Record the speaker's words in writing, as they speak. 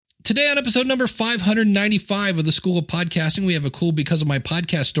Today on episode number 595 of the School of Podcasting, we have a cool Because of My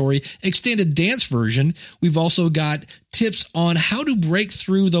Podcast Story extended dance version. We've also got tips on how to break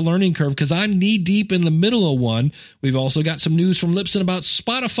through the learning curve because I'm knee deep in the middle of one. We've also got some news from Lipson about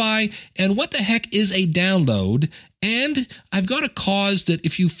Spotify and what the heck is a download. And I've got a cause that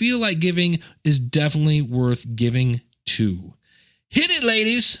if you feel like giving is definitely worth giving to. Hit it,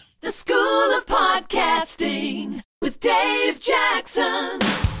 ladies. The School of Podcasting with Dave Jackson.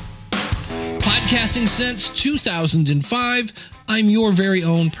 Podcasting since 2005. I'm your very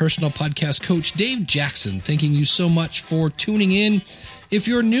own personal podcast coach, Dave Jackson. Thanking you so much for tuning in. If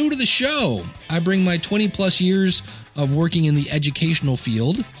you're new to the show, I bring my 20 plus years of working in the educational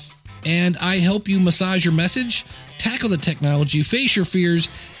field, and I help you massage your message, tackle the technology, face your fears,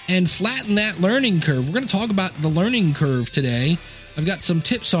 and flatten that learning curve. We're going to talk about the learning curve today. I've got some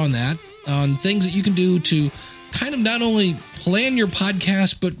tips on that, on things that you can do to kind of not only plan your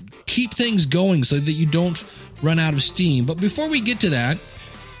podcast, but keep things going so that you don't run out of steam. But before we get to that,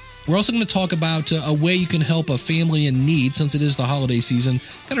 we're also going to talk about a way you can help a family in need since it is the holiday season.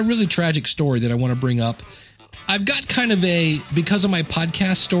 Got a really tragic story that I want to bring up. I've got kind of a Because of My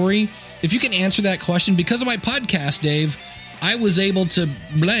Podcast story. If you can answer that question, because of my podcast, Dave, I was able to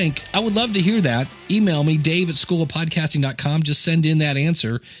blank. I would love to hear that. Email me, dave@schoolofpodcasting.com. Just send in that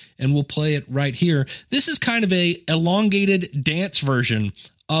answer and we'll play it right here. This is kind of a elongated dance version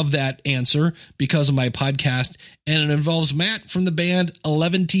of that answer because of my podcast, and it involves Matt from the band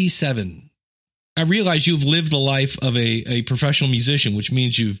 11T7. I realize you've lived the life of a professional musician, which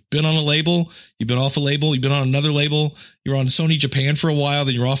means you've been on a label, you've been off a label, you've been on another label, you're on Sony Japan for a while,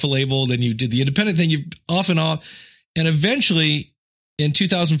 then you're off a label, then you did the independent thing, you've off and off, and eventually in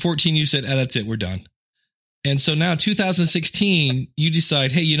 2014 you said, that's it, we're done. And so now 2016, you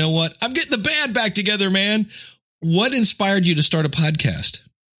decide, hey, you know what? I'm getting the band back together, man. What inspired you to start a podcast?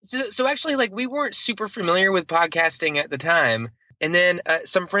 So actually, like, we weren't super familiar with podcasting at the time. And then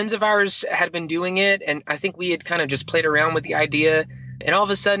some friends of ours had been doing it. And I think we had kind of just played around with the idea. And all of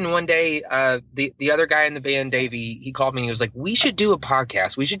a sudden, one day, the other guy in the band, Davey, he called me and he was like, we should do a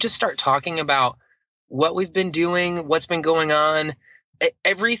podcast. We should just start talking about what we've been doing, what's been going on,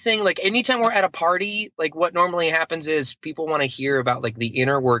 everything. Like, anytime we're at a party, like, what normally happens is people want to hear about, like, the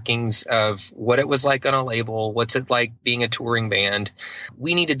inner workings of what it was like on a label, what's it like being a touring band.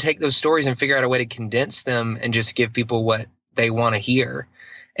 We need to take those stories and figure out a way to condense them and just give people what they want to hear.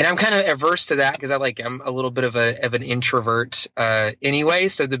 And I'm kind of averse to that because I'm a little bit of an introvert anyway.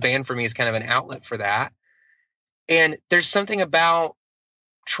 So the band for me is kind of an outlet for that. And there's something about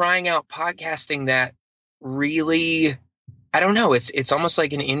trying out podcasting that really, I don't know. It's almost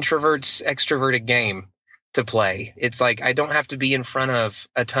like an introvert's extroverted game to play. It's like I don't have to be in front of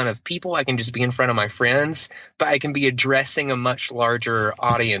a ton of people. I can just be in front of my friends, but I can be addressing a much larger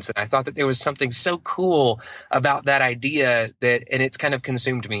audience. And I thought that there was something so cool about that idea and it's kind of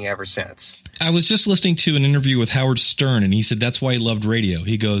consumed me ever since. I was just listening to an interview with Howard Stern, and he said that's why he loved radio.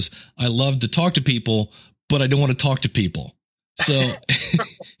 He goes, I love to talk to people, but I don't want to talk to people. So,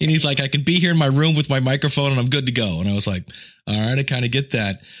 and he's like, I can be here in my room with my microphone and I'm good to go. And I was like, all right, I kind of get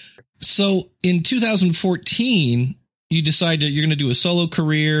that. So in 2014, you decided you're going to do a solo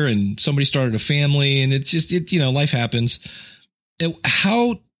career and somebody started a family, and life happens.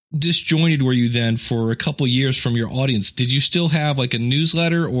 How disjointed were you then for a couple of years from your audience? Did you still have like a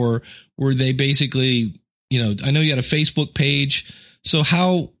newsletter, or were they basically, I know you had a Facebook page. So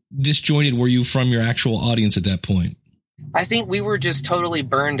how disjointed were you from your actual audience at that point? I think we were just totally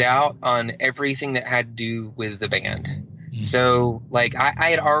burned out on everything that had to do with the band. Mm-hmm. So like I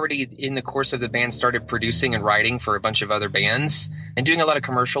had already in the course of the band started producing and writing for a bunch of other bands and doing a lot of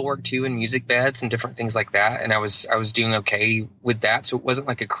commercial work too, and music beds and different things like that. And I was doing okay with that. So it wasn't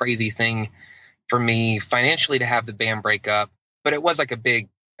like a crazy thing for me financially to have the band break up, but it was like a big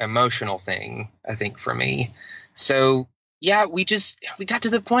emotional thing, I think, for me. So yeah, we got to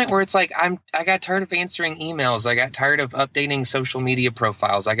the point where it's like I got tired of answering emails. I got tired of updating social media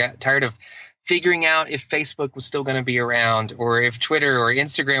profiles. I got tired of figuring out if Facebook was still going to be around, or if Twitter or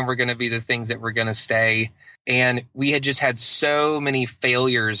Instagram were going to be the things that were going to stay. And we had just had so many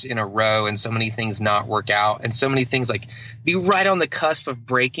failures in a row and so many things not work out and so many things like be right on the cusp of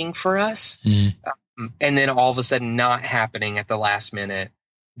breaking for us. Mm. And then all of a sudden not happening at the last minute,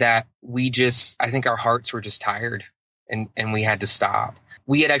 that I think our hearts were just tired. And we had to stop.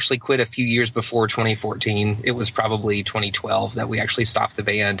 We had actually quit a few years before 2014. It was probably 2012 that we actually stopped the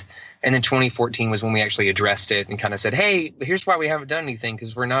band. And then 2014 was when we actually addressed it and kind of said, hey, here's why we haven't done anything,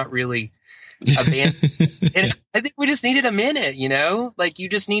 because we're not really a band. And I think we just needed a minute, like you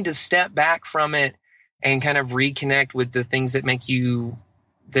just need to step back from it and kind of reconnect with the things that make you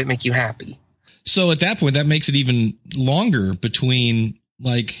make you happy. So at that point, that makes it even longer between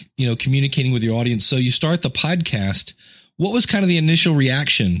communicating with your audience. So you start the podcast. What was kind of the initial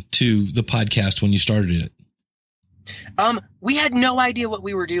reaction to the podcast when you started it? We had no idea what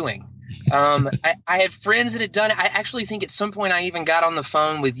we were doing. I had friends that had done it. I actually think at some point I even got on the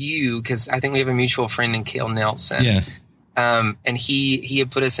phone with you because I think we have a mutual friend in Cale Nelson. Yeah. And he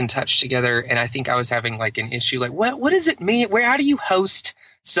had put us in touch together, and I think I was having like an issue, like what does it mean? How do you host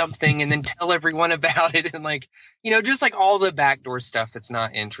something and then tell everyone about it? And just like all the backdoor stuff that's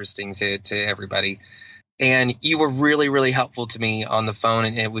not interesting to everybody. And you were really, really helpful to me on the phone.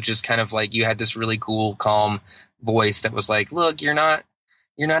 And it was just kind of like, you had this really cool, calm voice that was like, look, you're not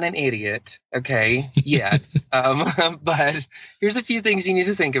an idiot. Okay. Yes. But here's a few things you need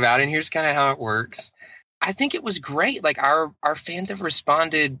to think about. And here's kind of how it works. I think it was great. Like our fans have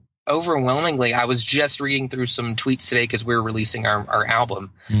responded overwhelmingly. I was just reading through some tweets today because we're releasing our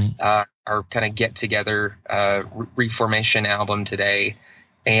album, our kind of get together reformation album today.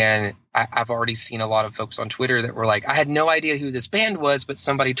 And I've already seen a lot of folks on Twitter that were like, I had no idea who this band was, but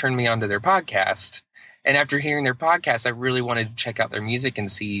somebody turned me onto their podcast. And after hearing their podcast, I really wanted to check out their music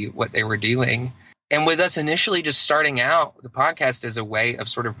and see what they were doing. And with us initially just starting out the podcast as a way of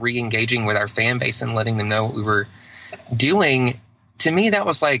sort of re-engaging with our fan base and letting them know what we were doing, to me, that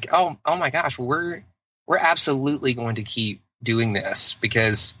was like, oh my gosh, we're absolutely going to keep doing this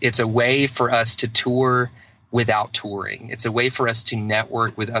because it's a way for us to tour without touring. It's a way for us to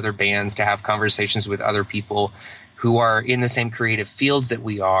network with other bands, to have conversations with other people who are in the same creative fields that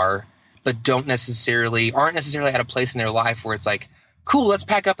we are, but aren't necessarily at a place in their life where it's like, cool, let's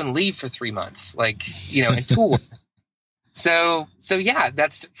pack up and leave for 3 months, and tour. So yeah,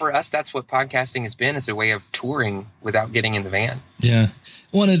 that's for us. That's what podcasting has been. It's a way of touring without getting in the van. Yeah.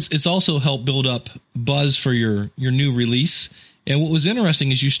 Well, it's also helped build up buzz for your new release. And what was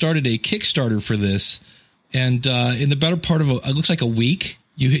interesting is you started a Kickstarter for this, and in the better part of it looks like a week,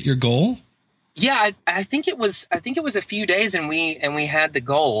 you hit your goal. Yeah, I think it was a few days, and we had the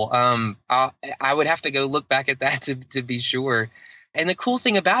goal. I would have to go look back at that to be sure. And the cool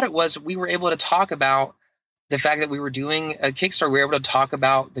thing about it was we were able to talk about the fact that we were doing a Kickstarter. We were able to talk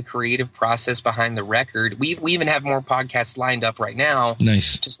about the creative process behind the record. We even have more podcasts lined up right now.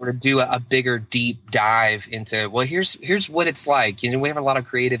 Nice. To sort of do a bigger deep dive into, well, here's what it's like. We have a lot of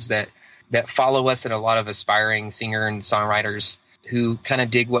creatives that follow us and a lot of aspiring singer and songwriters who kind of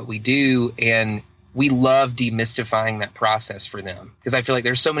dig what we do. And we love demystifying that process for them. Because I feel like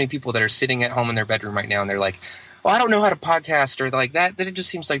there's so many people that are sitting at home in their bedroom right now and they're like, well, I don't know how to podcast, or like that it just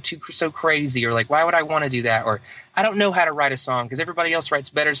seems like so crazy, or like, why would I want to do that? Or I don't know how to write a song because everybody else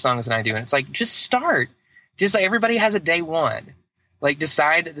writes better songs than I do. And it's like, just start. Just like everybody has a day one. Like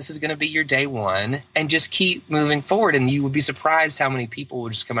decide that this is going to be your day one and just keep moving forward. And you would be surprised how many people will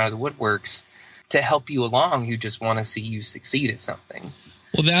just come out of the woodworks to help you along who just want to see you succeed at something.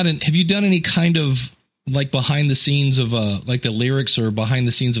 Well, have you done any kind of like behind the scenes of like the lyrics or behind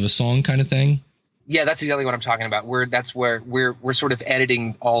the scenes of a song kind of thing? Yeah, that's exactly what I'm talking about. That's where we're sort of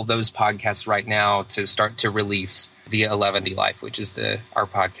editing all those podcasts right now to start to release via 11D Life, which is our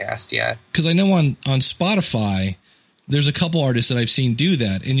podcast. Yeah. Because I know on Spotify, there's a couple artists that I've seen do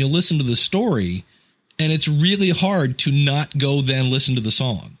that, and you'll listen to the story and it's really hard to not go then listen to the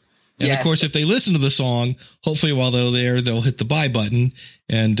song. And yes. Of course, if they listen to the song, hopefully while they're there, they'll hit the buy button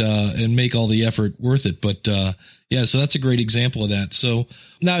and make all the effort worth it. But, yeah, so that's a great example of that. So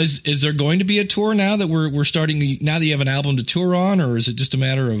now is there going to be a tour now that we're starting, now that you have an album to tour on, or is it just a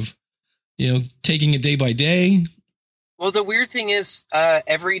matter of, taking it day by day? Well, the weird thing is,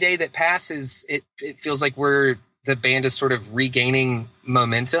 every day that passes, it feels like the band is sort of regaining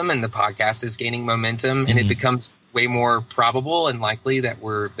momentum and the podcast is gaining momentum, and it becomes way more probable and likely that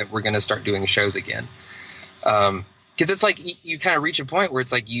we're going to start doing shows again. 'Cause it's like you kind of reach a point where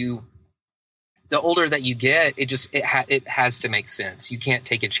it's like the older that you get, it has to make sense. You can't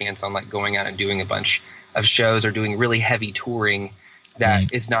take a chance on like going out and doing a bunch of shows or doing really heavy touring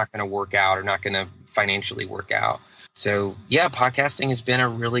that is not going to work out or not going to financially work out. So yeah, podcasting has been a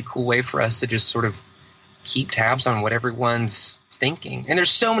really cool way for us to just sort of keep tabs on what everyone's thinking. And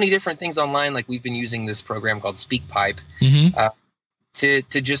there's so many different things online. Like we've been using this program called SpeakPipe to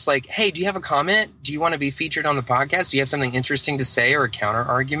just like, hey, do you have a comment? Do you want to be featured on the podcast? Do you have something interesting to say or a counter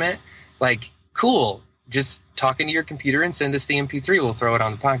argument? Like, cool. Just talk into your computer and send us the MP3. We'll throw it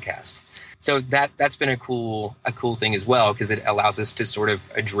on the podcast. So that's been a cool thing as well, because it allows us to sort of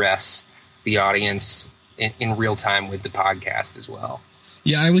address the audience in real time with the podcast as well.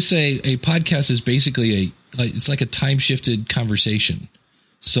 Yeah, I would say a podcast is basically it's like a time shifted conversation.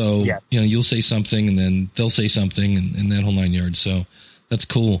 So, you'll say something and then they'll say something and that whole nine yards. So That's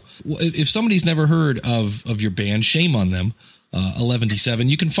cool. If somebody's never heard of your band, shame on them. 11D7.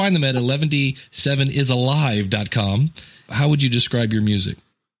 You can find them at 11d7isalive.com. How would you describe your music?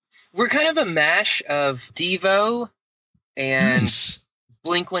 We're kind of a mash of Devo and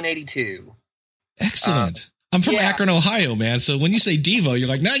Blink-182. Excellent. I'm from Akron, Ohio, man. So when you say Devo, you're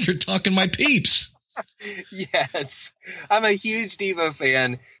like, now you're talking my peeps. Yes. I'm a huge Devo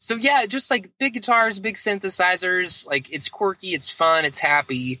fan. So yeah, just like big guitars, big synthesizers. Like it's quirky, it's fun, it's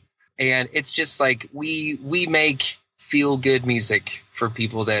happy. And it's just like we make feel good music for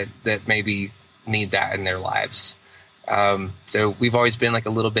people that maybe need that in their lives. So we've always been like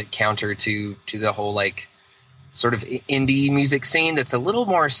a little bit counter to the whole like sort of indie music scene that's a little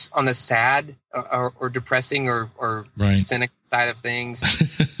more on the sad or depressing or cynical side of things.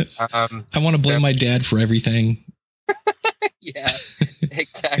 I want to blame my dad for everything. Yeah,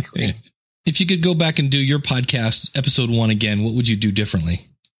 exactly. If you could go back and do your podcast episode 1 again, what would you do differently?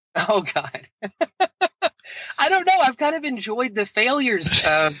 Oh God. I don't know. I've kind of enjoyed the failures,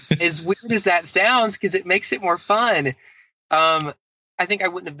 as weird as that sounds, because it makes it more fun. I think I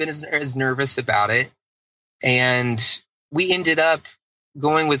wouldn't have been as nervous about it. And we ended up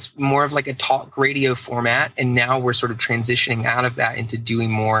going with more of like a talk radio format. And now we're sort of transitioning out of that into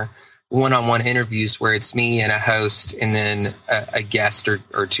doing more one-on-one interviews where it's me and a host and then a guest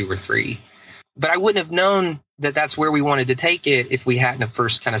or 2 or 3. But I wouldn't have known that that's where we wanted to take it if we hadn't have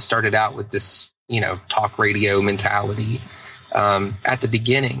first kind of started out with this, talk radio mentality at the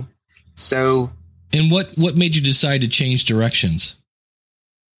beginning. So, and what made you decide to change directions?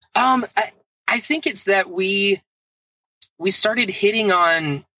 I think it's that we started hitting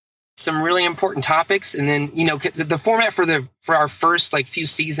on some really important topics, and then the format for our first like few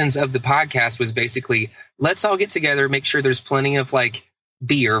seasons of the podcast was basically let's all get together, make sure there's plenty of like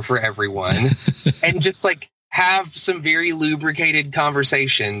beer for everyone, and just like have some very lubricated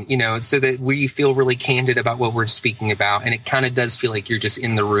conversation, so that we feel really candid about what we're speaking about, and it kind of does feel like you're just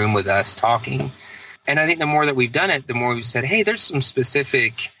in the room with us talking. And I think the more that we've done it, the more we've said, hey, there's some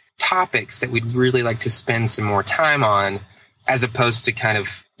specific topics that we'd really like to spend some more time on, as opposed to kind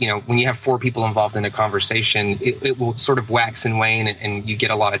of, when you have 4 people involved in a conversation, it will sort of wax and wane, and you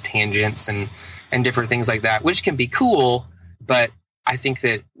get a lot of tangents and different things like that, which can be cool. But I think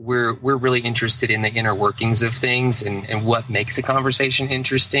that we're really interested in the inner workings of things and what makes a conversation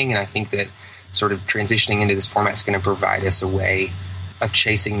interesting. And I think that sort of transitioning into this format is going to provide us a way of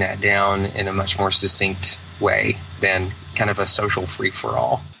chasing that down in a much more succinct way than kind of a social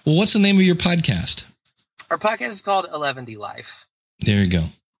free-for-all. Well, what's the name of your podcast? Our podcast is called 11D Life. There you go.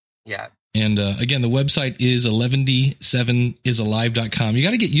 Yeah. And again, the website is 11d7isalive.com. You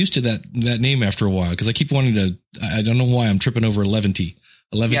got to get used to that name after a while, because I keep wanting to, I don't know why I'm tripping over 11t.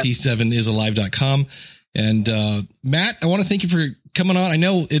 11d7isalive.com. And Matt, I want to thank you for coming on. I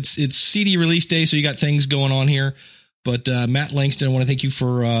know it's CD release day, so you got things going on here. But Matt Langston, I want to thank you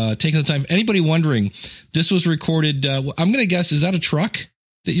for taking the time. Anybody wondering, this was recorded, I'm going to guess, is that a truck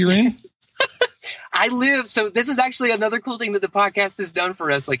that you're in? So this is actually another cool thing that the podcast has done for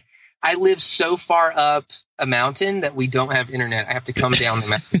us. Like, I live so far up a mountain that we don't have internet. I have to come down the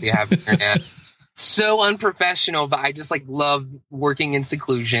mountain to have internet. So unprofessional, but I just like love working in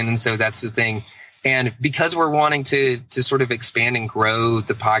seclusion. And so that's the thing. And because we're wanting to sort of expand and grow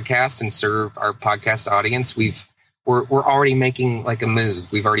the podcast and serve our podcast audience, we're already making like a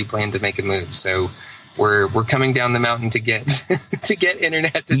move. We've already planned to make a move. So we're coming down the mountain to get to get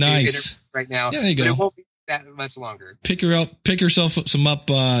internet to do internet right now. Yeah, there you go. But it won't be that much longer. Pick yourself some up.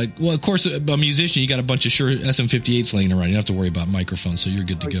 Well, of course, a musician, you got a bunch of Shure SM58s laying around. You don't have to worry about microphones, so you're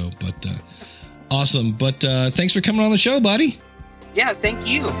good to go. But awesome. But thanks for coming on the show, buddy. Yeah, thank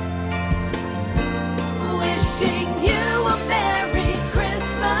you. Wishing you a Merry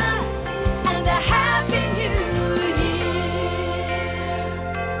Christmas and a Happy New Year.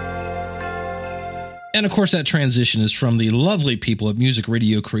 And of course, that transition is from the lovely people at Music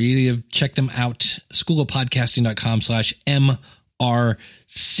Radio Creative. Check them out,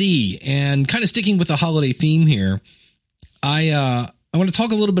 schoolofpodcasting.com/MRC. And kind of sticking with the holiday theme here, I want to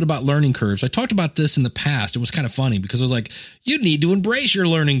talk a little bit about learning curves. I talked about this in the past. It was kind of funny because I was like, you need to embrace your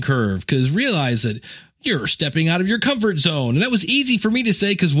learning curve, because realize that you're stepping out of your comfort zone. And that was easy for me to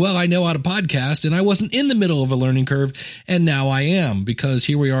say because, well, I know how to podcast and I wasn't in the middle of a learning curve. And now I am, because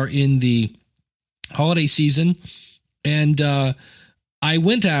here we are in the holiday season. And I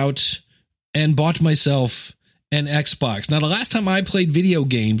went out and bought myself an Xbox. Now, the last time I played video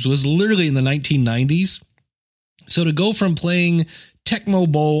games was literally in the 1990s. So to go from playing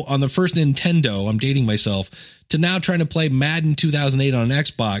Tecmo Bowl on the first Nintendo, I'm dating myself, to now trying to play Madden 2008 on an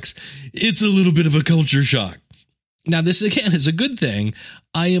Xbox, it's a little bit of a culture shock. Now, this again is a good thing.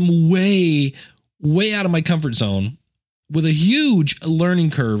 I am way, way out of my comfort zone with a huge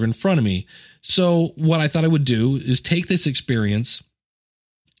learning curve in front of me. So what I thought I would do is take this experience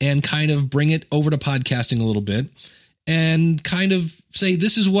and kind of bring it over to podcasting a little bit and kind of say,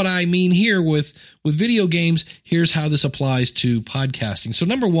 this is what I mean here with video games. Here's how this applies to podcasting. So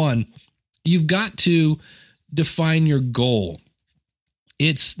number one, you've got to define your goal.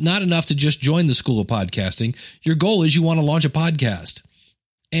 It's not enough to just join the School of Podcasting. Your goal is you want to launch a podcast.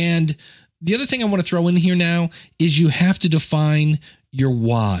 And the other thing I want to throw in here now is you have to define your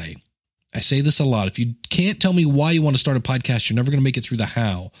why. I say this a lot. If you can't tell me why you want to start a podcast, you're never going to make it through the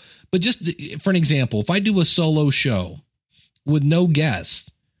how. But just for an example, if I do a solo show with no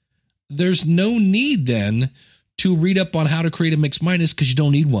guests, there's no need then to read up on how to create a mix minus because you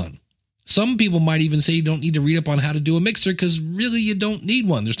don't need one. Some people might even say you don't need to read up on how to do a mixer because really you don't need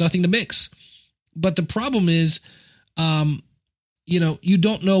one. There's nothing to mix. But the problem is, you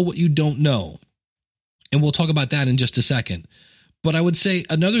don't know what you don't know. And we'll talk about that in just a second. But I would say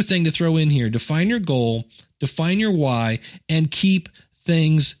another thing to throw in here, define your goal, define your why, and keep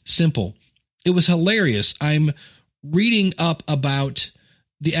things simple. It was hilarious. I'm reading up about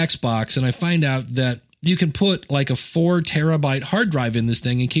the Xbox and I find out that you can put like a 4 terabyte hard drive in this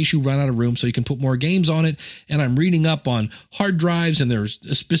thing in case you run out of room so you can put more games on it. And I'm reading up on hard drives and they're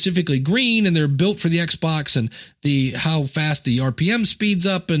specifically green and they're built for the Xbox and how fast the RPM speeds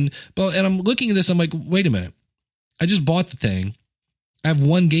up. And I'm looking at this. I'm like, wait a minute. I just bought the thing. I have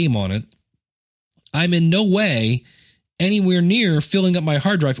 1 game on it. I'm in no way anywhere near filling up my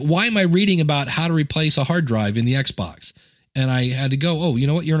hard drive. Why am I reading about how to replace a hard drive in the Xbox? And I had to go, oh, you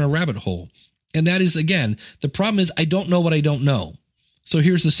know what? You're in a rabbit hole. And that is, again, the problem is I don't know what I don't know. So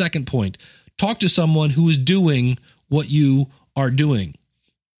here's the second point. Talk to someone who is doing what you are doing.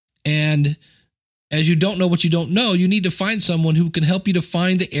 And as you don't know what you don't know, you need to find someone who can help you to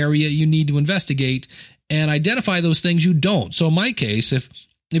find the area you need to investigate and identify those things you don't. So in my case, if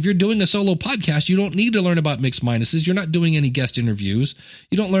you're doing a solo podcast, you don't need to learn about mix minuses. You're not doing any guest interviews.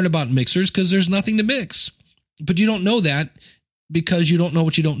 You don't learn about mixers because there's nothing to mix. But you don't know that because you don't know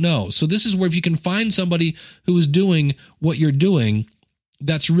what you don't know. So this is where if you can find somebody who is doing what you're doing,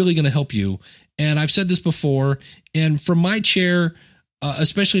 that's really going to help you. And I've said this before, and from my chair,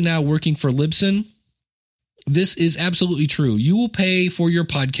 especially now working for Libsyn, this is absolutely true. You will pay for your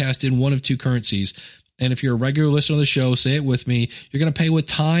podcast in one of 2 currencies. And if you're a regular listener of the show, say it with me, you're going to pay with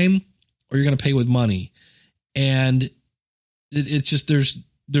time or you're going to pay with money. And it's just, there's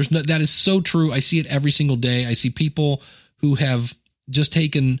no, that is so true. I see it every single day. I see people who have just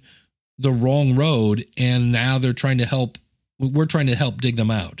taken the wrong road and now we're trying to help dig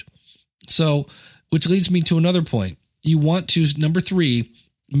them out. So, which leads me to another point. You want to, number 3,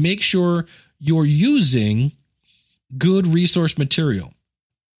 make sure you're using good resource material.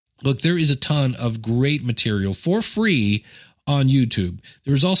 Look, there is a ton of great material for free on YouTube.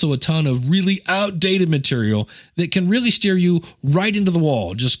 There's also a ton of really outdated material that can really steer you right into the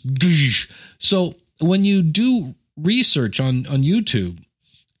wall. So when you do research on YouTube,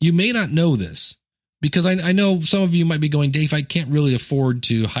 you may not know this because I know some of you might be going, Dave, I can't really afford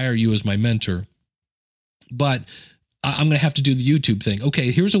to hire you as my mentor, but I'm going to have to do the YouTube thing.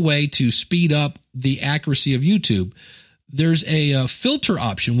 Okay, here's a way to speed up the accuracy of YouTube. There's a filter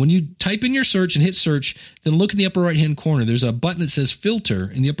option. When you type in your search and hit search, then look in the upper right-hand corner. There's a button that says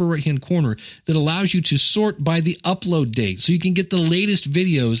filter in the upper right-hand corner that allows you to sort by the upload date so you can get the latest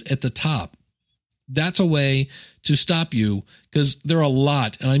videos at the top. That's a way to stop you because there are a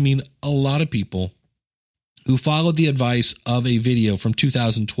lot, and I mean a lot of people who followed the advice of a video from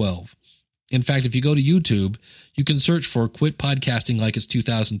 2012. In fact, if you go to YouTube, you can search for Quit Podcasting Like It's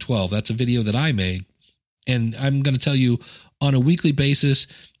 2012. That's a video that I made. And I'm going to tell you on a weekly basis,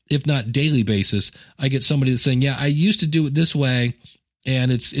 if not daily basis, I get somebody that's saying, yeah, I used to do it this way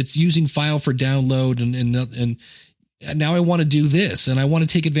and it's using file for download and now I want to do this and I want to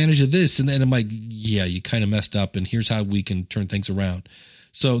take advantage of this. And then I'm like, yeah, you kind of messed up and here's how we can turn things around.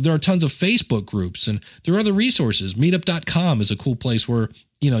 So there are tons of Facebook groups and there are other resources. Meetup.com is a cool place where,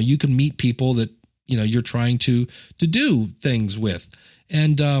 you can meet people that, you're trying to do things with.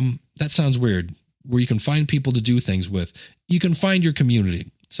 And that sounds weird. Where you can find people to do things with. You can find your community.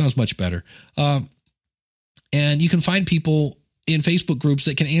 Sounds much better. And you can find people in Facebook groups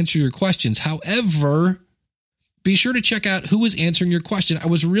that can answer your questions. However, be sure to check out who is answering your question. I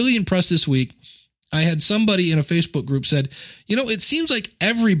was really impressed this week. I had somebody in a Facebook group said, it seems like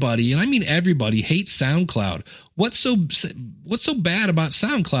everybody, and I mean everybody, hates SoundCloud. What's so bad about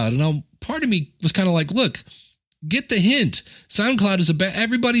SoundCloud? And part of me was kind of like, look, Get the hint. SoundCloud is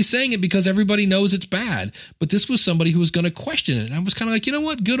everybody's saying it because everybody knows it's bad. But this was somebody who was going to question it. And I was kind of like, you know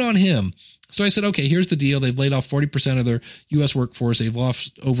what? Good on him. So I said, okay, here's the deal. They've laid off 40% of their U.S. workforce. They've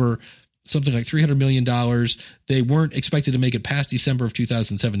lost over something like $300 million. They weren't expected to make it past December of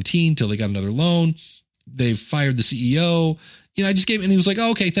 2017 till they got another loan. They've fired the CEO. I just gave, and he was like,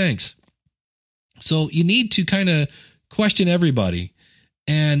 oh, okay, thanks. So you need to kind of question everybody.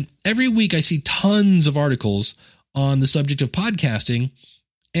 And every week I see tons of articles on the subject of podcasting.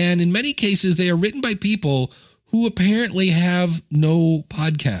 And in many cases, they are written by people who apparently have no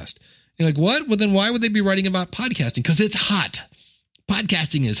podcast. You're like, what? Well, then why would they be writing about podcasting? Because it's hot.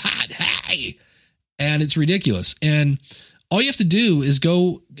 Podcasting is hot. Hey. And it's ridiculous. And all you have to do is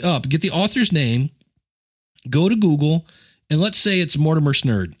go up, get the author's name, go to Google, and let's say it's Mortimer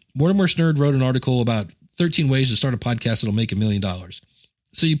Snerd. Mortimer Snerd wrote an article about 13 ways to start a podcast that'll make $1 million.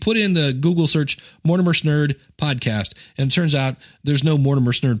 So you put in the Google search Mortimer Snerd podcast, and it turns out there's no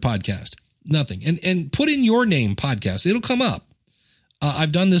Mortimer Snerd podcast. Nothing. And put in your name, podcast. It'll come up.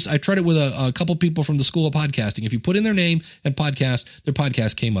 I've done this. I tried it with a couple people from the School of Podcasting. If you put in their name and podcast, their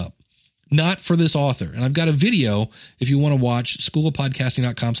podcast came up. Not for this author. And I've got a video if you want to watch,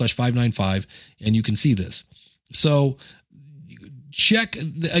 schoolofpodcasting.com/595, and you can see this. So check,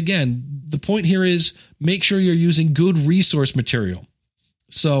 again, the point here is make sure you're using good resource material.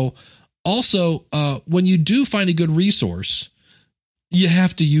 So also, when you do find a good resource, you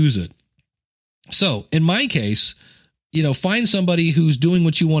have to use it. So in my case, find somebody who's doing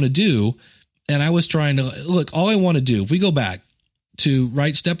what you want to do. And I was trying to look, all I want to do, if we go back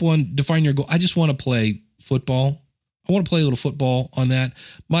to step one, define your goal. I just want to play football. I want to play a little football on that.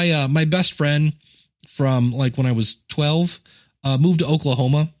 My best friend from when I was 12, moved to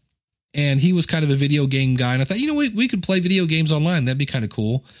Oklahoma, and he was kind of a video game guy. And I thought, we could play video games online. That'd be kind of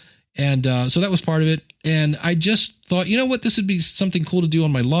cool. And so that was part of it. And I just thought, this would be something cool to do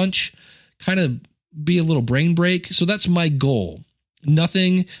on my lunch, kind of be a little brain break. So that's my goal.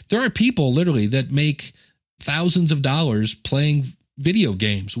 There are people literally that make thousands of dollars playing video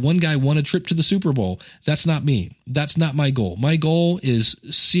games. One guy won a trip to the Super Bowl. That's not me. That's not my goal. My goal is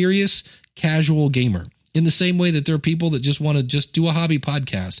serious, casual gamer. In the same way that there are people that just want to just do a hobby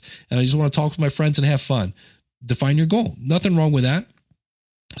podcast and I just want to talk with my friends and have fun. Define your goal. Nothing wrong with that.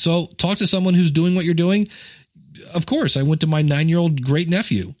 So talk to someone who's doing what you're doing. Of course, I went to my 9-year-old great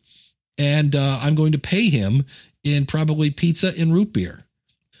nephew, and I'm going to pay him in probably pizza and root beer.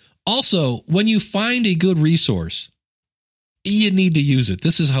 Also, when you find a good resource, you need to use it.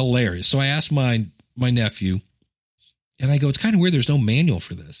 This is hilarious. So I asked my nephew, and I go, it's kind of weird. There's no manual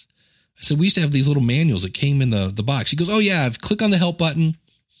for this. I said, we used to have these little manuals that came in the box. He goes, oh yeah, click on the help button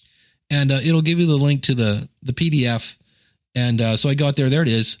and it'll give you the link to the PDF. And so I go out there it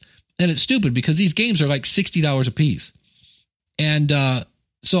is. And it's stupid because these games are like $60 a piece. And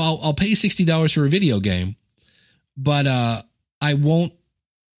so I'll pay $60 for a video game, but I won't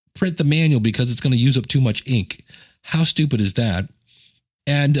print the manual because it's going to use up too much ink. How stupid is that?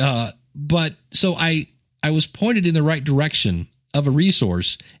 And but so I was pointed in the right direction of a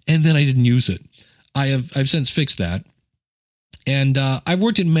resource, and then I didn't use it. I've since fixed that. And I've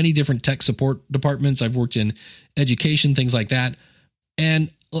worked in many different tech support departments. I've worked in education, things like that.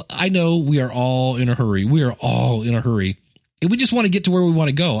 And I know we are all in a hurry. We are all in a hurry. And we just want to get to where we want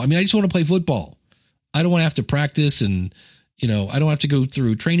to go. I mean, I just want to play football. I don't want to have to practice and, I don't have to go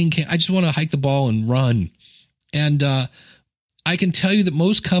through training camp. I just want to hike the ball and run. And I can tell you that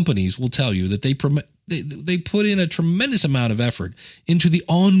most companies will tell you that they put in a tremendous amount of effort into the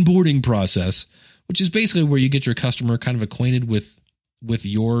onboarding process, which is basically where you get your customer kind of acquainted with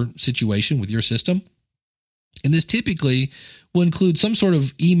your situation, with your system. And this typically will include some sort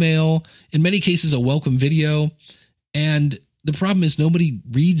of email, in many cases, a welcome video. And the problem is nobody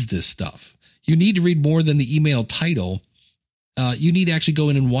reads this stuff. You need to read more than the email title. You need to actually go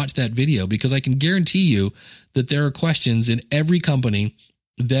in and watch that video, because I can guarantee you that there are questions in every company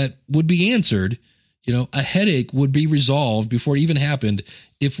that would be answered. A headache would be resolved before it even happened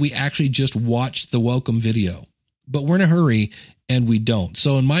if we actually just watched the welcome video. But we're in a hurry and we don't.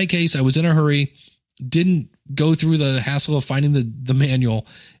 So in my case, I was in a hurry, didn't go through the hassle of finding the manual.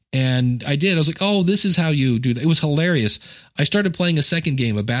 And I did. I was like, oh, this is how you do that. It was hilarious. I started playing a second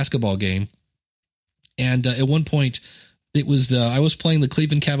game, a basketball game. And at one point, it was I was playing the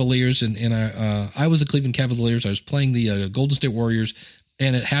Cleveland Cavaliers, and I was the Cleveland Cavaliers. I was playing the Golden State Warriors.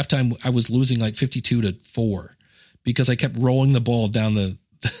 And at halftime, I was losing like 52-4 because I kept rolling the ball down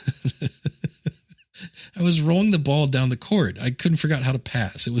I was rolling the ball down the court. I couldn't figure out how to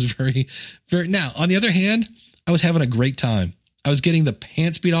pass. It was very, very. Now, on the other hand, I was having a great time. I was getting the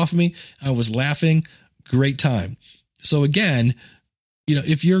pants beat off of me. I was laughing, great time. So again,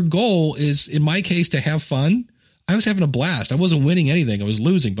 if your goal is, in my case, to have fun, I was having a blast. I wasn't winning anything. I was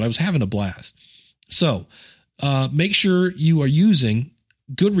losing, but I was having a blast. So make sure you are using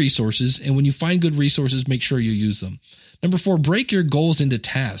good resources. And when you find good resources, make sure you use them. Number 4, break your goals into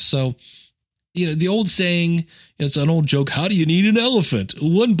tasks. So, the old saying, it's an old joke. How do you eat an elephant?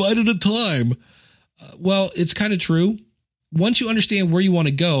 One bite at a time. Well, it's kind of true. Once you understand where you want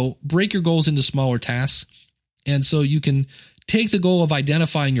to go, break your goals into smaller tasks. And so you can take the goal of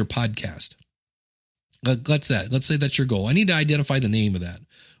identifying your podcast. Let's say that's your goal. I need to identify the name of that.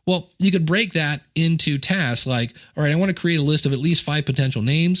 Well, you could break that into tasks like, all right, I want to create a list of at least 5 potential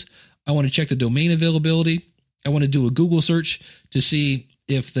names. I want to check the domain availability. I want to do a Google search to see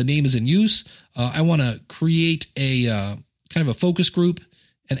if the name is in use. I want to create a kind of a focus group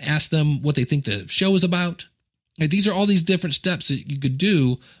and ask them what they think the show is about. Like, these are all these different steps that you could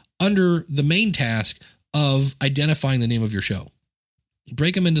do under the main task of identifying the name of your show.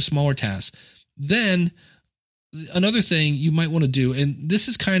 Break them into smaller tasks. Then another thing you might want to do, and this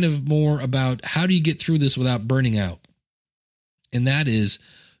is kind of more about how do you get through this without burning out? And that is,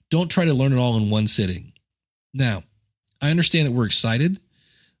 don't try to learn it all in one sitting. Now, I understand that we're excited,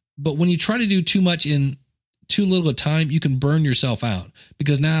 but when you try to do too much in too little a time, you can burn yourself out.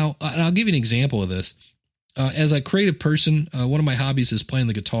 Because now, and I'll give you an example of this. As a creative person, one of my hobbies is playing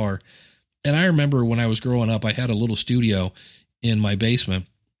the guitar. And I remember when I was growing up, I had a little studio in my basement.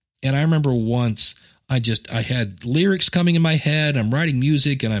 And I remember once I had lyrics coming in my head. I'm writing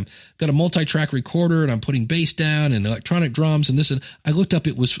music and I've got a multi-track recorder and I'm putting bass down and electronic drums and this. And I looked up,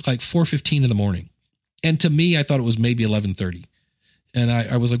 it was like 4:15 in the morning. And to me, I thought it was maybe 11:30. And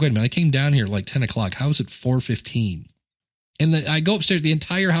I was like, wait a minute, I came down here at like 10 o'clock. How is it 4:15? And I go upstairs, the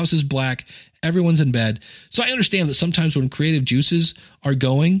entire house is black. Everyone's in bed. So I understand that sometimes when creative juices are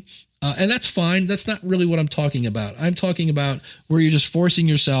going, and that's fine. That's not really what I'm talking about. I'm talking about where you're just forcing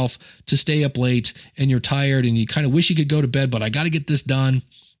yourself to stay up late and you're tired and you kind of wish you could go to bed, but I got to get this done.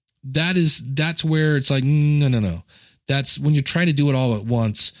 That's where it's like, no. That's when you're trying to do it all at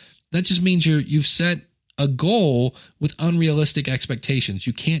once. That just means you've set a goal with unrealistic expectations.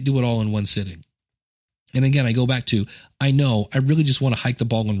 You can't do it all in one sitting. And again, I go back to, I know I really just want to hike the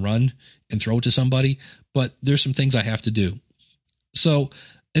ball and run and throw it to somebody, but there's some things I have to do. So,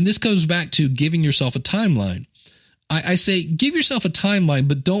 and this goes back to giving yourself a timeline. I say, give yourself a timeline,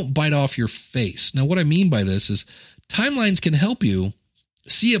 but don't bite off your face. Now, what I mean by this is timelines can help you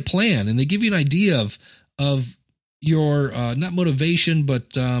see a plan, and they give you an idea of your, not motivation,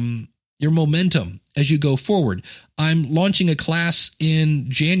 but your momentum as you go forward. I'm launching a class in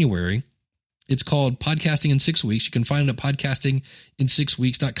January. It's called Podcasting in 6 Weeks. You can find it at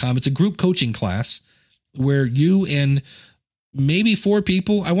podcastingin6weeks.com. It's a group coaching class where you and maybe 4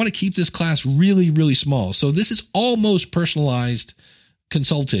 people. I want to keep this class really, really small. So this is almost personalized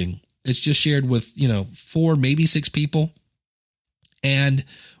consulting. It's just shared with, 4, maybe 6 people. And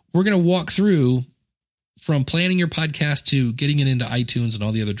we're going to walk through from planning your podcast to getting it into iTunes and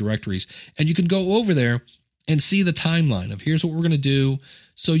all the other directories. And you can go over there and see the timeline of here's what we're going to do.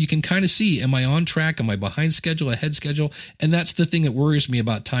 So you can kind of see, am I on track? Am I behind schedule, ahead schedule? And that's the thing that worries me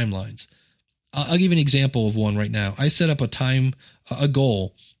about timelines. I'll give you an example of one right now. I set up a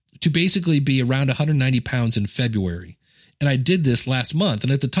goal to basically be around 190 pounds in February. And I did this last month.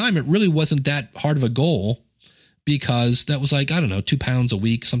 And at the time, it really wasn't that hard of a goal because that was like, 2 pounds a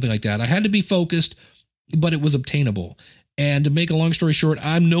week, something like that. I had to be focused, but it was obtainable. And to make a long story short,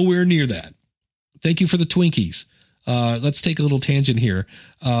 I'm nowhere near that. Thank you for the Twinkies. Let's take a little tangent here.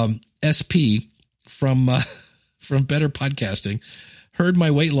 SP from Better Podcasting heard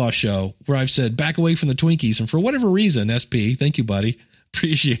my weight loss show where I've said back away from the Twinkies. And for whatever reason, SP, thank you, buddy.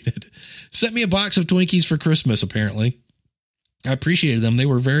 Appreciate it. Sent me a box of Twinkies for Christmas, apparently. I appreciated them. They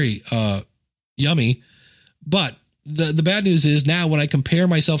were very yummy. But the bad news is now when I compare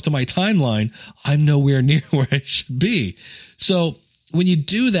myself to my timeline, I'm nowhere near where I should be. So when you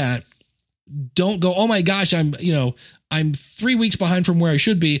do that, don't go, oh my gosh, I'm 3 weeks behind from where I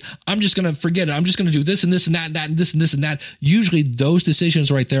should be. I'm just going to forget it. I'm just going to do this and this and that and that and this and this and that. Usually those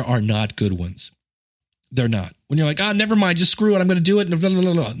decisions right there are not good ones. They're not. When you're like, never mind, just screw it. I'm going to do it.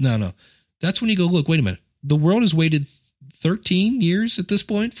 No. That's when you go, look, wait a minute. The world has waited 13 years at this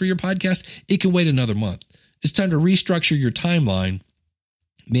point for your podcast. It can wait another month. It's time to restructure your timeline.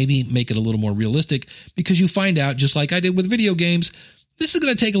 Maybe make it a little more realistic because you find out, just like I did with video games, this is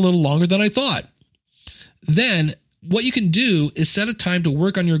going to take a little longer than I thought. Then what you can do is set a time to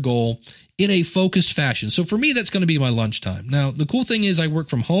work on your goal in a focused fashion. So for me, that's going to be my lunchtime. Now, the cool thing is I work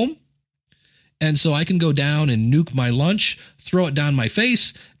from home. And so I can go down and nuke my lunch, throw it down my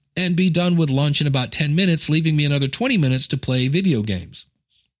face, and be done with lunch in about 10 minutes, leaving me another 20 minutes to play video games.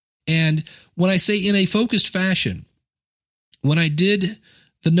 And when I say in a focused fashion, when I did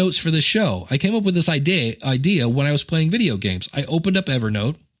the notes for the show, I came up with this idea when I was playing video games. I opened up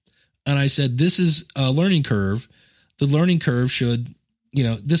Evernote and I said, this is a learning curve. The learning curve should,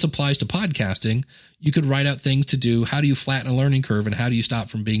 this applies to podcasting. You could write out things to do. How do you flatten a learning curve and how do you stop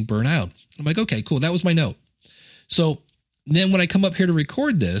from being burnt out? I'm like, okay, cool. That was my note. So then when I come up here to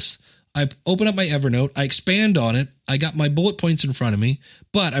record this, I open up my Evernote, I expand on it. I got my bullet points in front of me,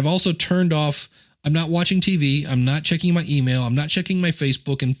 but I've also turned off. I'm not watching TV. I'm not checking my email. I'm not checking my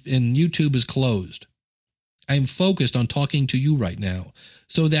Facebook, and YouTube is closed. I'm focused on talking to you right now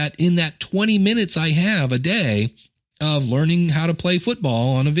so that in that 20 minutes I have a day of learning how to play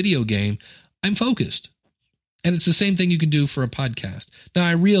football on a video game, I'm focused. And it's the same thing you can do for a podcast. Now,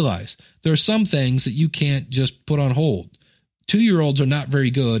 I realize there are some things that you can't just put on hold. 2-year-olds are not very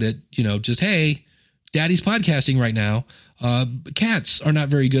good at, just, hey, daddy's podcasting right now. Cats are not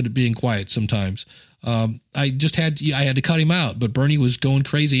very good at being quiet sometimes. I had to cut him out, but Bernie was going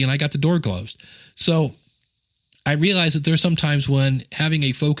crazy and I got the door closed. So I realize that there's sometimes when having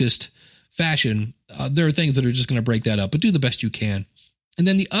a focused fashion, there are things that are just going to break that up, but do the best you can. And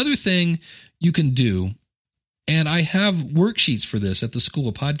then the other thing you can do, and I have worksheets for this at the School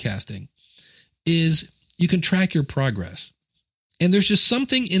of Podcasting, is you can track your progress. And there's just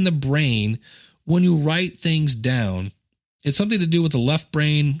something in the brain when you write things down. It's something to do with the left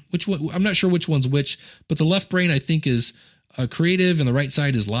brain, I'm not sure which one's which, but the left brain I think is creative and the right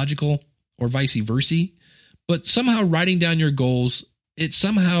side is logical, or vice versa. But somehow writing down your goals, it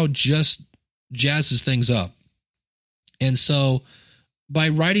somehow just jazzes things up. And so by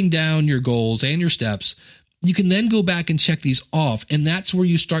writing down your goals and your steps, you can then go back and check these off. And that's where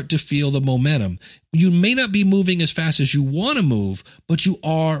you start to feel the momentum. You may not be moving as fast as you want to move, but you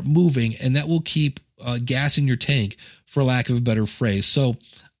are moving, and that will keep gas in your tank, for lack of a better phrase. So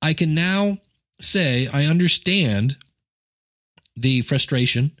I can now say I understand the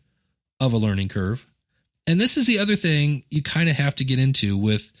frustration of a learning curve. And this is the other thing you kind of have to get into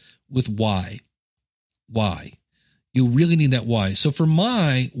with why. Why? You really need that why. So for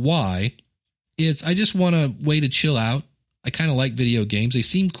my why, I just want a way to chill out. I kind of like video games. They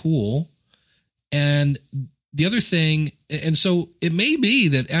seem cool. And the other thing, and so it may be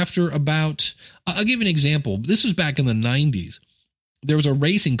that after about, I'll give you an example. This was back in the 90s. There was a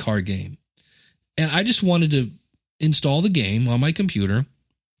racing car game. And I just wanted to install the game on my computer,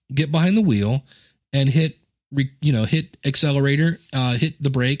 get behind the wheel, and hit accelerator, hit the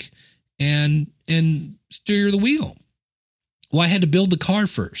brake, and steer the wheel. Well, I had to build the car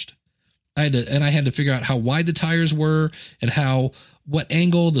first. I had to figure out how wide the tires were and what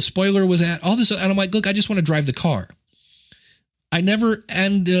angle the spoiler was at, all this. And I'm like, look, I just want to drive the car. I never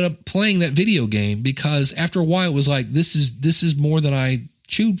ended up playing that video game because after a while it was like, this is more than I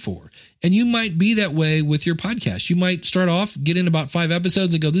chewed for. And you might be that way with your podcast. You might start off, get in about 5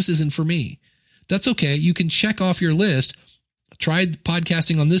 episodes and go, this isn't for me. That's okay. You can check off your list. Tried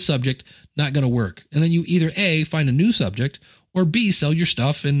podcasting on this subject, not going to work. And then you either A, find a new subject, or B, sell your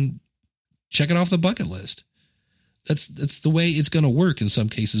stuff and check it off the bucket list. That's the way it's going to work in some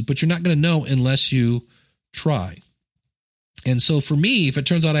cases, but you're not going to know unless you try. And so for me, if it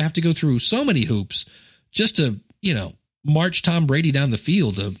turns out I have to go through so many hoops just to, march Tom Brady down the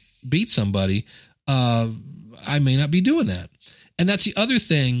field to beat somebody, I may not be doing that. And that's the other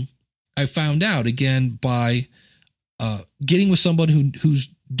thing I found out, again, by getting with someone who's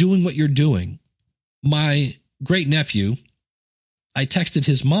doing what you're doing. My great nephew, I texted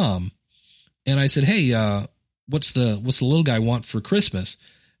his mom and I said, hey, what's the little guy want for Christmas?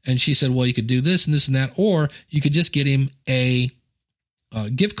 And she said, well, you could do this and this and that, or you could just get him a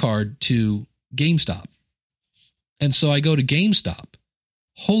gift card to GameStop. And so I go to GameStop.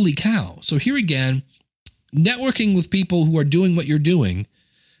 Holy cow. So here again, networking with people who are doing what you're doing.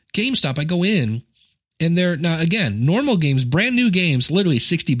 GameStop, I go in and they're now, again, normal games, brand new games, literally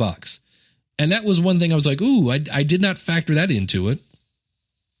 $60. And that was one thing I was like, ooh, I did not factor that into it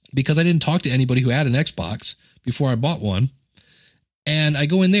because I didn't talk to anybody who had an Xbox before I bought one. And I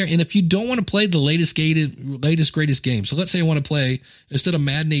go in there, and if you don't want to play the latest, greatest game, so let's say I want to play, instead of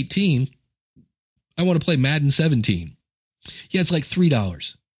Madden 18, I want to play Madden 17. Yeah, it's like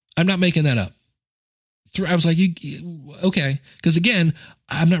 $3. I'm not making that up. I was like, okay. Because again,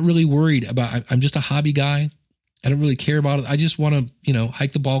 I'm not really worried about, I'm just a hobby guy. I don't really care about it. I just want to,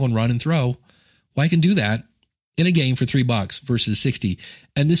 hike the ball and run and throw. Well, I can do that in a game for $3 versus 60.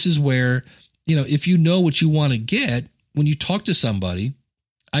 And this is where, if you know what you want to get, when you talk to somebody,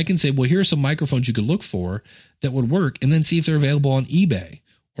 I can say, well, here are some microphones you could look for that would work, and then see if they're available on eBay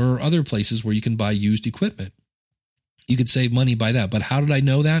or other places where you can buy used equipment. You could save money by that. But how did I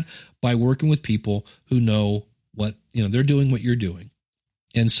know that? By working with people who know what, they're doing what you're doing.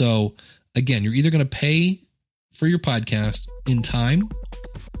 And so again, you're either going to pay for your podcast in time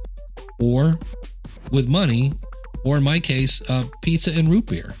or with money, or in my case, pizza and root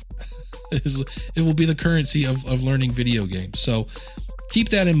beer. It will be the currency of learning video games. So keep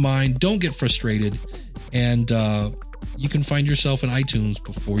that in mind. Don't get frustrated. And you can find yourself in iTunes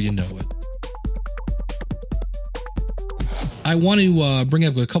before you know it. I want to bring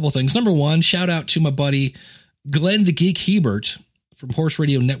up a couple things. Number one, shout out to my buddy Glenn the Geek Hebert from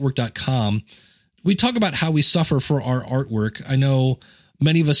horseradionetwork.com. We talk about how we suffer for our artwork. I know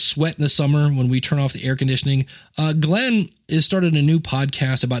many of us sweat in the summer when we turn off the air conditioning. Glenn has started a new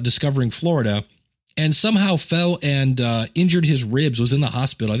podcast about discovering Florida and somehow fell and injured his ribs, was in the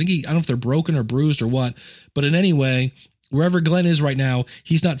hospital. I don't know if they're broken or bruised or what, but in any way, wherever Glenn is right now,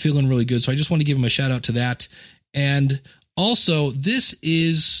 he's not feeling really good. So I just want to give him a shout out to that. And also, this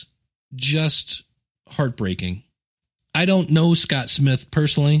is just heartbreaking. I don't know Scott Smith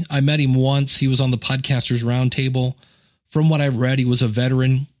personally. I met him once. He was on the Podcasters Roundtable. From what I've read, he was a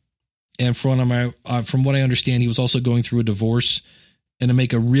veteran. And from what I understand, he was also going through a divorce. And to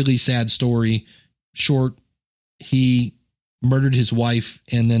make a really sad story short, he murdered his wife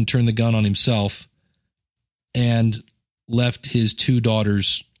and then turned the gun on himself and left his 2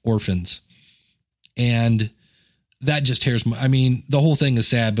 daughters orphans. And that just tears the whole thing is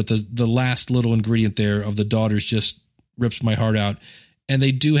sad, but the last little ingredient there of the daughters just rips my heart out. And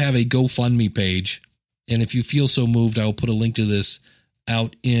they do have a GoFundMe page. And if you feel so moved, I will put a link to this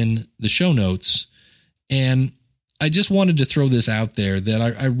out in the show notes. And I just wanted to throw this out there that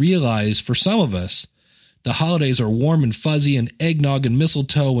I realize for some of us, the holidays are warm and fuzzy and eggnog and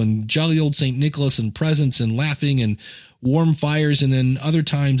mistletoe and jolly old St. Nicholas and presents and laughing and warm fires. And then other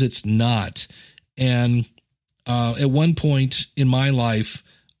times it's not. And at one point in my life,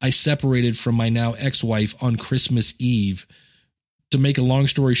 I separated from my now ex-wife on Christmas Eve. To make a long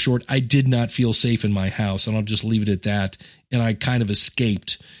story short, I did not feel safe in my house, and I'll just leave it at that. And I kind of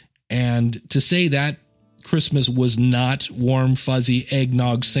escaped. And to say that Christmas was not warm, fuzzy,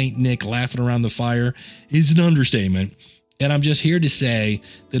 eggnog, St. Nick laughing around the fire is an understatement. And I'm just here to say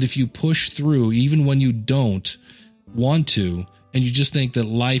that if you push through, even when you don't want to, and you just think that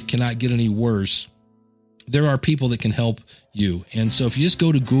life cannot get any worse, there are people that can help you. And so if you just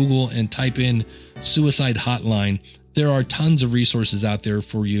go to Google and type in suicide hotline, there are tons of resources out there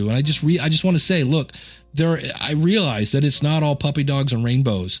for you. And I just want to say, look, I realize that it's not all puppy dogs and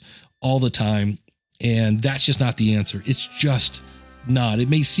rainbows all the time. And that's just not the answer. It's just not. It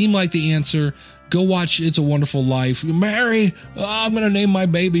may seem like the answer. Go watch It's a Wonderful Life. Mary, I'm going to name my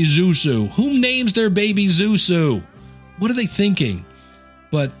baby Zuzu. Who names their baby Zuzu? What are they thinking?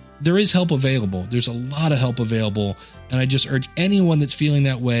 But there is help available. There's a lot of help available. And I just urge anyone that's feeling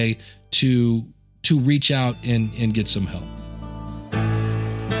that way to reach out and get some help.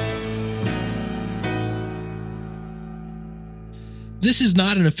 This is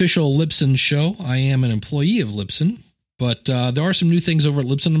not an official Libsyn show. I am an employee of Libsyn, but there are some new things over at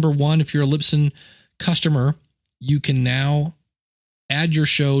Libsyn. Number one, if you're a Libsyn customer, you can now add your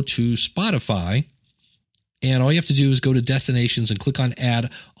show to Spotify. And all you have to do is go to destinations and click on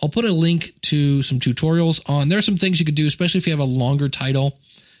add. I'll put a link to some tutorials on. There are some things you could do, especially if you have a longer title,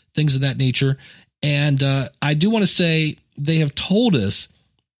 things of that nature. And I do want to say they have told us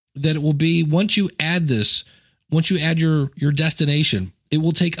that it will be once you add your destination, it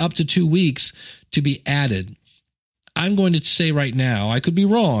will take up to 2 weeks to be added. I'm going to say right now, I could be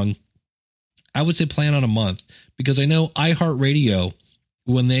wrong. I would say plan on a month, because I know iHeartRadio,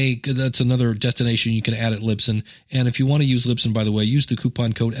 that's another destination you can add at Libsyn. And if you want to use Libsyn, by the way, use the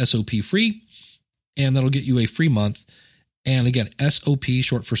coupon code SOP free, and that'll get you a free month. And again, SOP,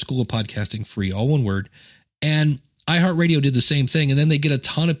 short for School of Podcasting, free, all one word. And iHeartRadio did the same thing. And then they get a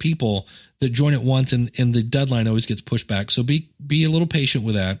ton of people that join at once, and the deadline always gets pushed back. So be a little patient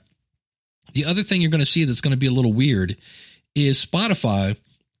with that. The other thing you're going to see that's going to be a little weird is Spotify,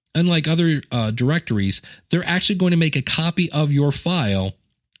 unlike other directories, they're actually going to make a copy of your file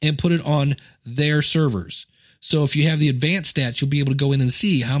and put it on their servers. So if you have the advanced stats, you'll be able to go in and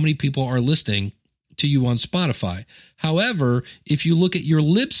see how many people are listening to you on Spotify. However, if you look at your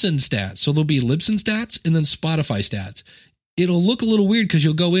Libsyn stats, so there'll be Libsyn stats and then Spotify stats, it'll look a little weird because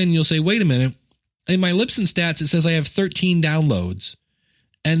you'll go in and you'll say, wait a minute, in my Libsyn stats, it says I have 13 downloads.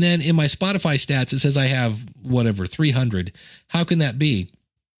 And then in my Spotify stats, it says I have 300. How can that be?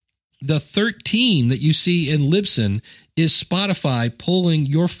 The 13 that you see in Libsyn is Spotify pulling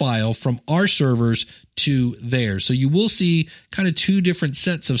your file from our servers to theirs. So you will see kind of two different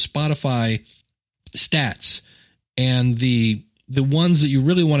sets of Spotify stats, and the ones that you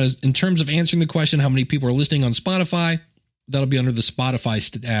really want to, in terms of answering the question, how many people are listening on Spotify, that'll be under the Spotify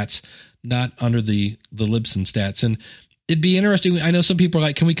stats, not under the Libsyn stats. And it'd be interesting. I know some people are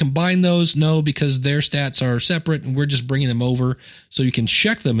like, can we combine those? No, because their stats are separate and we're just bringing them over so you can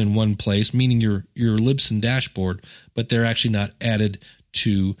check them in one place, meaning your Libsyn dashboard, but they're actually not added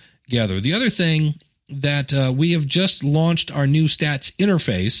together. The other thing that we have just launched our new stats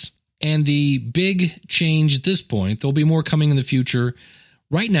interface, and the big change at this point, there'll be more coming in the future.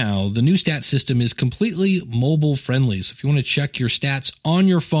 Right now, the new stat system is completely mobile friendly. So if you want to check your stats on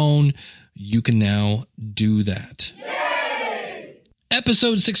your phone, you can now do that. Yay!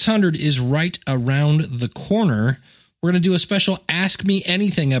 Episode 600 is right around the corner. We're going to do a special Ask Me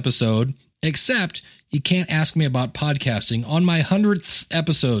Anything episode, except you can't ask me about podcasting. On my 100th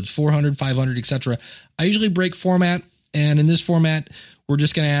episodes, 400, 500, etc., I usually break format, and in this format, we're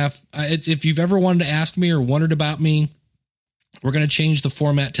just going to have, if you've ever wanted to ask me or wondered about me, we're going to change the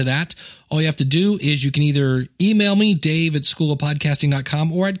format to that. All you have to do is you can either email me,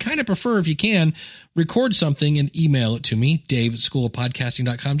 dave@schoolofpodcasting.com, or I'd kind of prefer, if you can, record something and email it to me,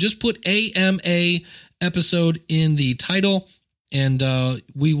 dave@schoolofpodcasting.com. Just put AMA episode in the title, and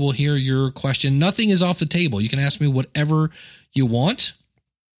we will hear your question. Nothing is off the table. You can ask me whatever you want.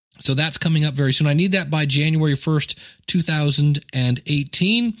 So that's coming up very soon. I need that by January 1st,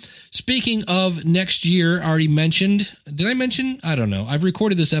 2018. Speaking of next year, I already mentioned, did I mention? I don't know. I've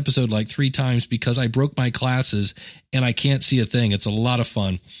recorded this episode like 3 times because I broke my classes and I can't see a thing. It's a lot of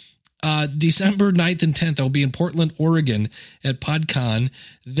fun. December 9th and 10th, I'll be in Portland, Oregon at PodCon.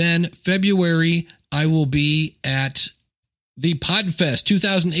 Then February, I will be at the PodFest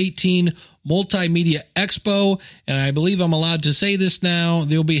 2018 Multimedia Expo, and I believe I'm allowed to say this now.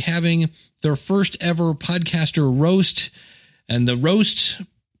 They'll be having their first ever podcaster roast, and the roast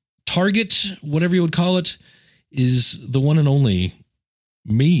target, whatever you would call it, is the one and only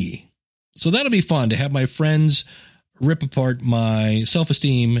me. So that'll be fun to have my friends rip apart my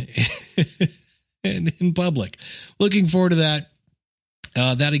self-esteem in public. Looking forward to that.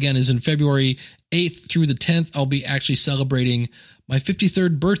 That again is in February 8th through the 10th. I'll be actually celebrating my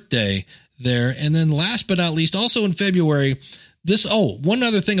 53rd birthday there. And then last but not least, also in February, one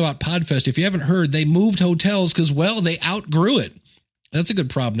other thing about PodFest, if you haven't heard, they moved hotels because, well, they outgrew it. That's a good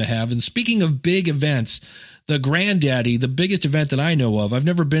problem to have. And speaking of big events, the Granddaddy, the biggest event that I know of, I've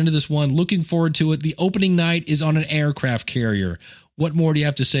never been to this one. Looking forward to it. The opening night is on an aircraft carrier. What more do you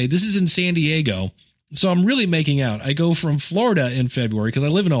have to say? This is in San Diego. So I'm really making out. I go from Florida in February because I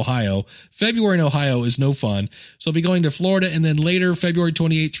live in Ohio. February in Ohio is no fun. So I'll be going to Florida, and then later, February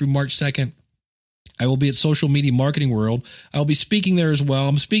 28th through March 2nd, I will be at Social Media Marketing World. I'll be speaking there as well.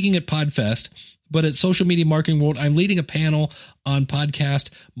 I'm speaking at PodFest, but at Social Media Marketing World, I'm leading a panel on podcast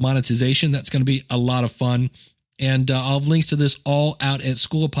monetization. That's going to be a lot of fun. And I'll have links to this all out at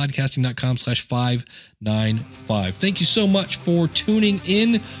schoolofpodcasting.com/595. Thank you so much for tuning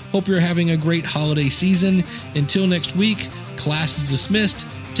in. Hope you're having a great holiday season. Until next week, class is dismissed.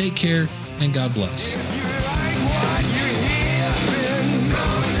 Take care and God bless.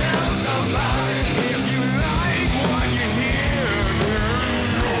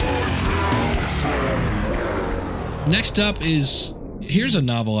 Next up is, here's a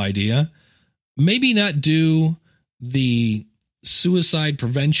novel idea. Maybe not do the suicide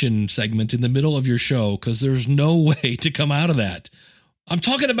prevention segment in the middle of your show, because there's no way to come out of that. I'm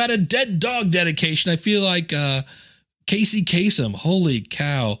talking about a dead dog dedication. I feel like Casey Kasem. Holy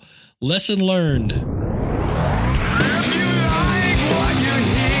cow. Lesson learned.